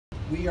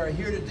We are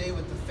here today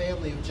with the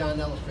family of John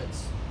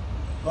Elefritz.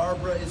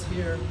 Barbara is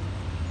here,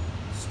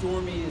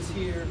 Stormy is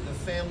here, the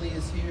family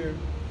is here.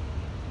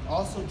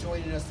 Also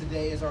joining us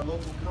today is our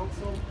local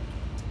counsel,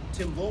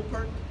 Tim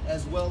Volpert,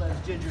 as well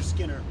as Ginger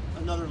Skinner,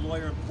 another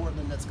lawyer in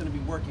Portland that's going to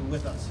be working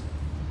with us.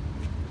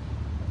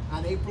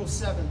 On April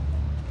 7th,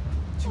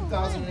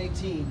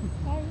 2018,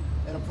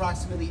 at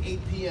approximately 8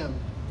 p.m.,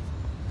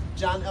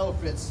 John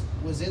Elefritz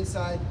was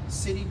inside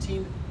City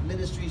Team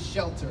Ministries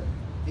shelter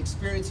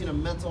experiencing a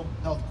mental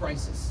health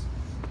crisis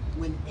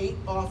when 8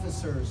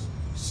 officers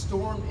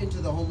stormed into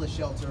the homeless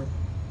shelter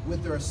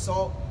with their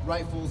assault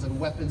rifles and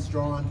weapons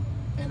drawn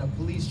and a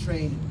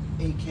police-trained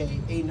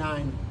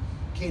AK-A9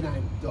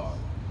 canine dog.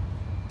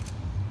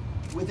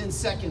 Within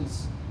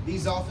seconds,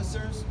 these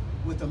officers,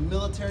 with a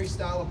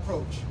military-style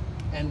approach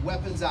and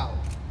weapons out,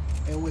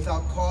 and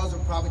without cause or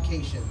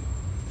provocation,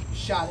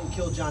 shot and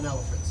killed John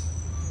Elefritz.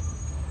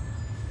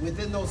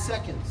 Within those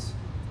seconds,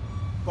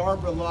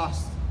 Barbara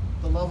lost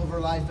the love of her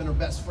life and her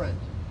best friend.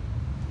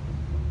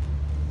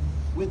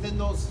 Within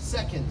those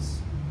seconds,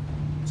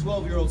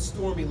 12-year-old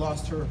Stormy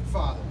lost her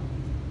father.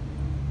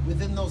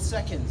 Within those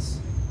seconds,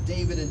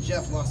 David and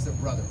Jeff lost their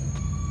brother.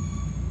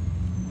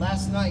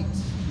 Last night,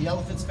 the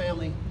Elefritz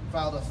family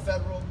filed a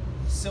federal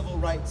civil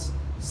rights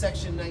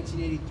Section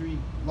 1983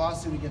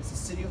 lawsuit against the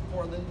city of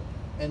Portland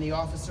and the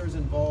officers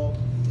involved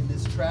in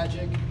this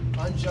tragic,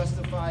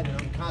 unjustified, and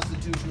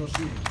unconstitutional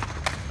shooting.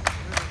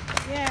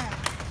 Yeah.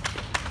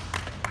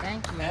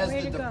 Thank you. As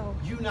the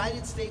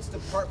United States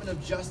Department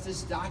of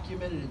Justice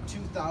documented in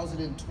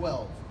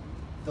 2012,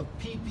 the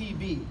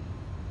PPB,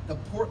 the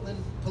Portland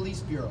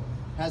Police Bureau,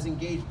 has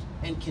engaged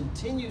and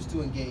continues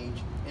to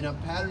engage in a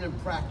pattern and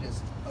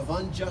practice of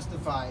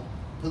unjustified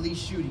police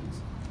shootings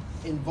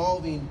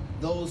involving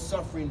those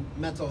suffering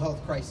mental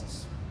health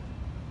crisis.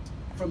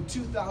 From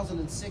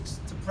 2006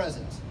 to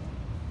present,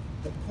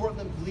 the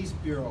Portland Police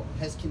Bureau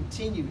has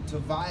continued to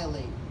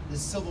violate the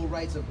civil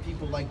rights of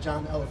people like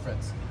John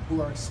Elefritz, who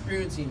are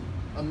experiencing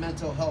a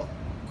mental health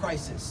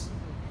crisis.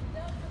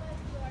 Those of us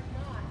who are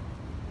not.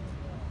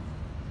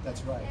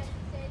 That's right. And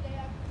say they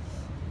are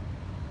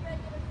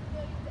regular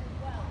civilians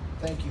as well.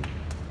 Thank you.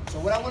 So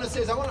what I want to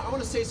say is I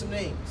want to say some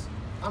names.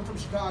 I'm from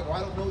Chicago.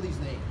 I don't know these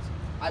names.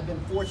 I've been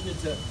fortunate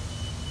to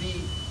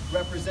be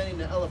representing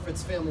the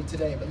Elefritz family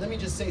today, but let me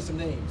just say some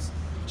names.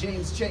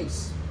 James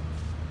Chase,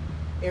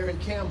 Aaron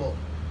Campbell,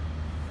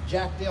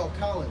 Jack Dale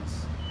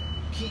Collins,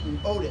 Keaton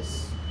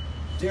Otis,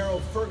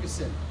 Daryl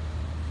Ferguson,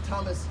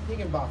 Thomas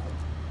Higginbotham,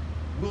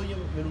 William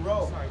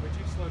Monroe. Sorry, would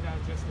you slow down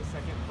just a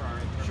second for our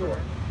interpreter?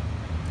 Sure.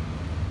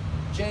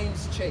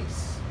 James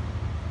Chase,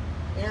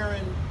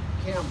 Aaron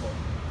Campbell,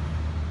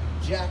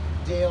 Jack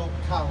Dale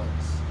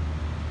Collins,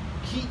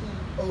 Keaton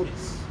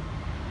Otis,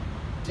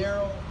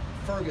 Daryl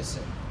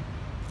Ferguson,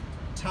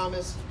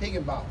 Thomas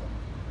Higginbotham,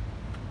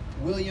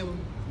 William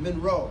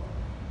Monroe,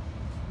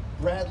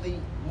 Bradley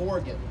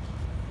Morgan,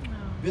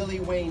 Billy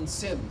Wayne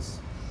Sims,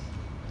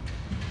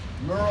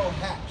 Merle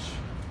Hatch,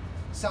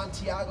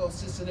 Santiago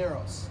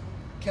Cisneros,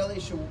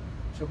 Kelly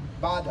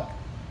Shabada,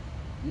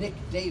 Nick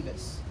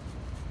Davis,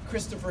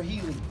 Christopher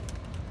Healy,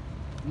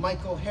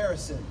 Michael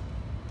Harrison,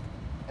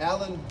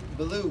 Alan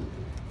Ballou,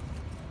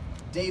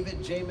 David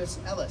Jameis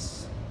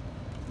Ellis,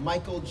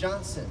 Michael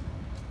Johnson,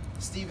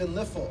 Stephen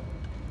Liffle,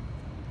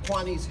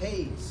 Quanice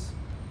Hayes,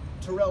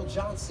 Terrell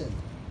Johnson,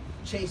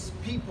 Chase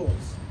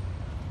Peoples,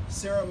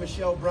 Sarah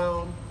Michelle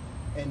Brown,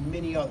 and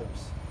many others.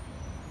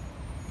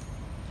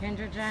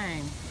 Kendra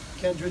James.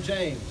 Kendra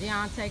James.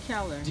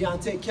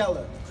 Deontay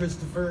Keller.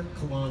 Christopher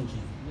Kalanji.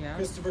 Yeah.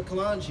 Christopher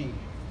Kalanji.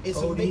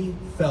 Cody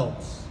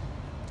Phelps.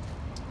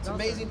 It's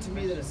amazing to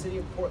me that a city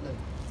of Portland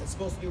that's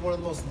supposed to be one of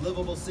the most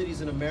livable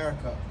cities in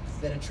America,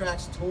 that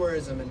attracts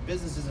tourism and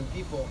businesses and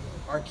people,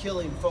 are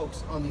killing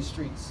folks on these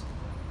streets.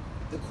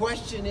 The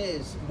question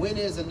is, when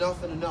is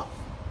enough enough?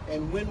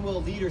 And when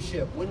will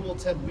leadership, when will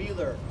Ted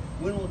Wheeler,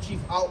 when will Chief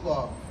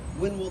Outlaw,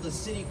 when will the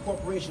City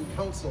Corporation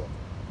Council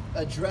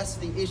address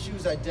the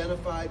issues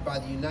identified by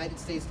the United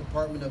States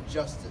Department of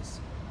Justice?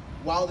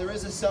 While there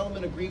is a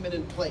settlement agreement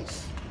in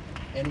place,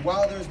 and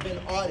while there's been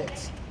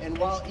audits, and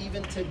while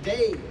even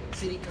today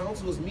City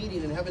Council is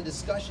meeting and having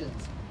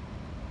discussions,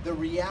 the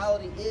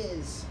reality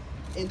is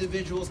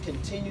individuals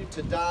continue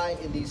to die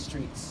in these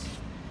streets.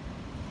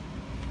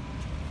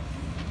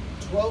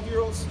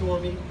 12-year-old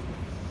Stormy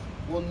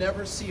will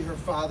never see her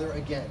father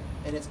again,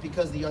 and it's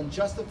because of the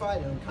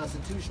unjustified and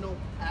unconstitutional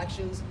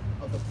actions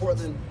of the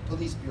Portland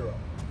Police Bureau.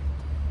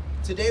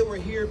 Today we're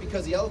here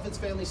because the Elefritz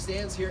family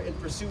stands here in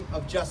pursuit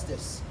of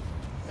justice.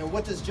 And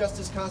what does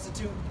justice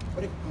constitute?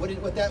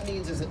 What that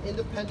means is an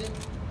independent,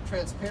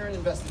 transparent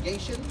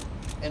investigation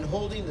and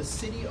holding the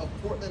city of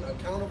Portland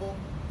accountable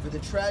for the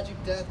tragic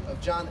death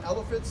of John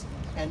Elefritz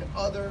and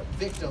other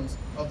victims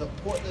of the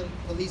Portland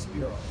Police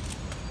Bureau.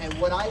 And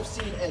what I've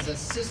seen as a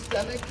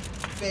systemic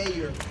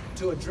failure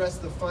to address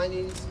the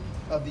findings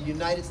of the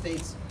United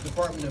States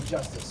Department of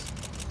Justice.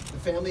 The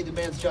family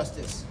demands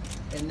justice.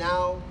 And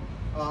now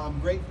I'm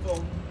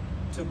grateful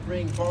to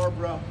bring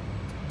Barbara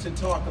to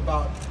talk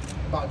about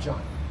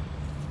John.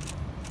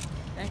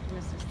 Thank you,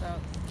 Mr.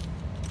 Stokes.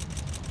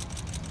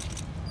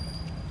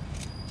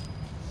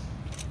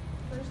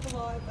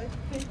 I'd like to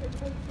thank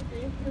everybody for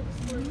being here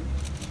this morning.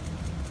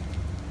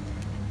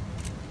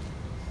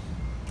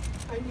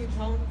 I knew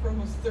John for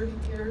almost 30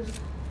 years.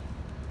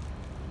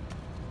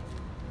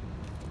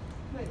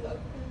 And I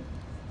loved him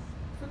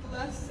for the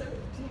last 17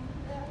 and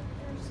a half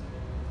years.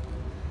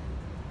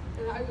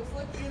 And I was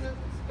lucky enough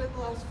to spend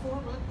the last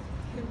 4 months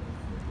with him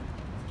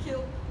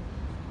killed.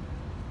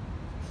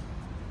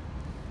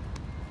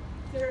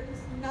 There is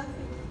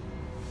nothing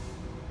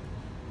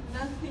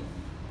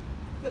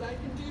that I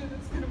can do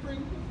that's going to bring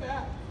him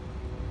back.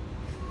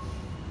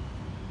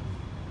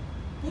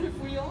 But if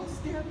we all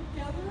stand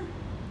together,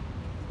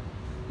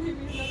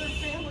 maybe another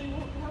family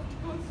won't have to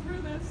go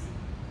through this.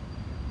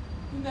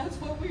 And that's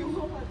what we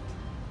want.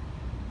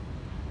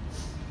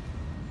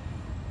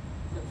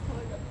 That's all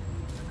I got.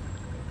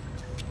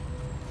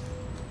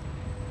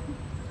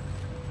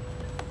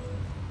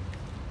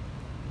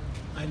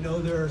 I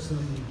know there are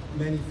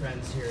many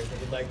friends here that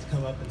would like to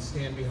come up and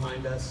stand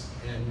behind us,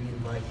 and we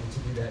invite you to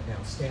do that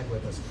now. Stand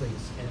with us,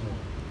 please. And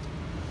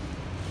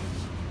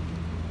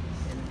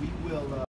we will...